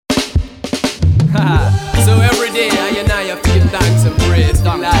So every day I and I give thanks and praise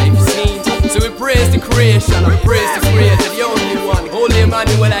to life, see? So we praise the creation, we praise the creator, the only one, Holy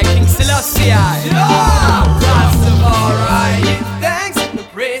Emmanuel, like King Selassie. Rastafari, give thanks and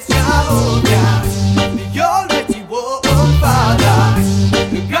praise Jehovah, the Almighty One Father,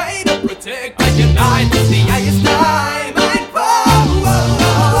 the guide and protect and unite with the highest time and power.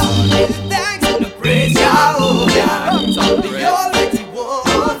 Give thanks and praise Jehovah, the Almighty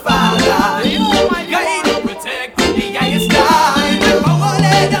One Father, the guide and protect with the highest time and power.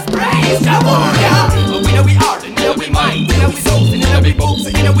 Let us praise Jehovah. We know we are, and know we mind, and know we soul, and know we books,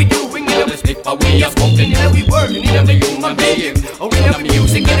 and know we doing, and know we sleep, but we are spoken, and know we work, and know the human being. Oh, we know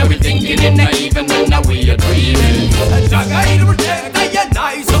music, and know we thinking, and know even when now we are dreaming. And guide and protect, I and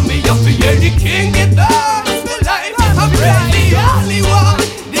I, so me up here, the king, get thanks for life. I praise the only one,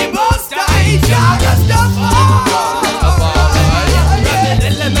 the most high, Rastar.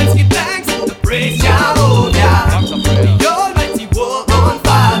 Elementz give thanks, to praise Jehovah, the Almighty One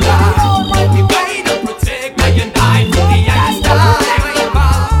Father. You guide and protect, I and I, for the highest time and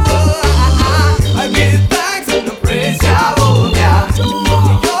power. I give thanks and to praise Jehovah, the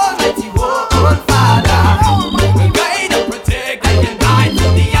Almighty One Father. You guide and protect, I and I,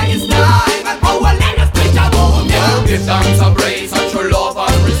 for the highest time and power. Let us praise Jehovah. Give thanks and praise and show love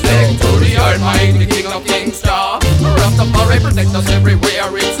and respect to the Almighty King of Kings, Jah. Rastafari protect us everywhere,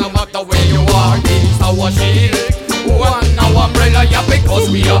 it's no matter where you are. He's our shield, one our umbrella, yeah, because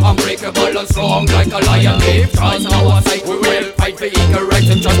we are unbreakable and strong like a lion. If tries our side, we will fight for equal rights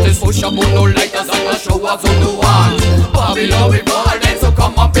and justice. Push up on no lighters and not show us who no one. Babylon we fall, then so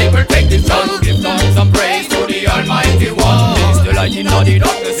come on people, take this chance. Give thanks and praise to the Almighty One. He's the light in all the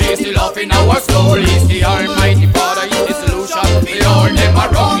darkness, he's the love in our soul. He's the Almighty Father, he's the solution. We all them are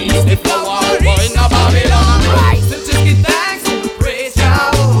wrong, he's the power. We're in a Babylon right. So just give thanks and praise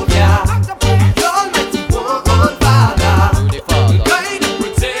Jehovah, the Almighty One Father. You guide and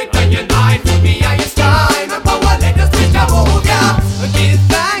protect and unite for the highest time and power. Let us praise Jehovah. Give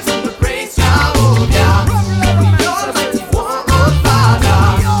thanks and praise Jehovah, the Almighty One Father.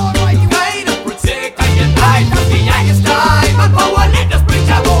 You guide and protect and unite for the highest time and power. Let us praise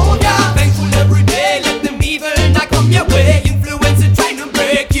Jehovah. Thankful every day, let them evil not come your way. Influence and trying to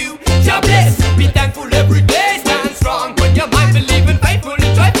break you. God bless. Be thankful every day. Stand strong when your mind believe in faithful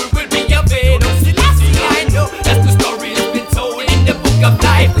and joyful will be your fate. Oh, Selassie, I know that's the story that's been told in the book of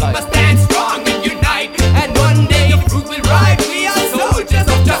life. We must stand strong and unite, and one day the fruit will rise. We are soldiers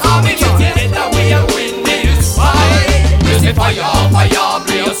of the army. Together we are winning this fight. We say fire, fire,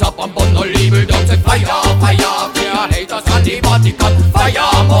 blaze up and burn no label down. Say fire, fire, fear haters and the Vatican. Fire,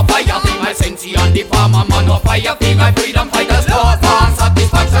 more fire, be my sensi and the farmer man. No fire, be my freedom fighters. Lord, and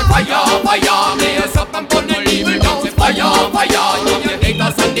satisfaction. Fire, fire, blaze up and burn no label down. Say fire, fire, fear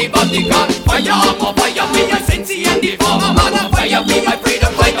haters and the Vatican. Fire, more fire, be my sensi and the farmer man. No fire, be my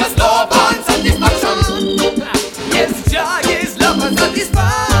freedom fighters. Lord, and satisfaction. Yes, Jah is love and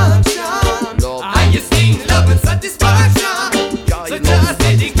satisfaction. I sing love and satisfaction.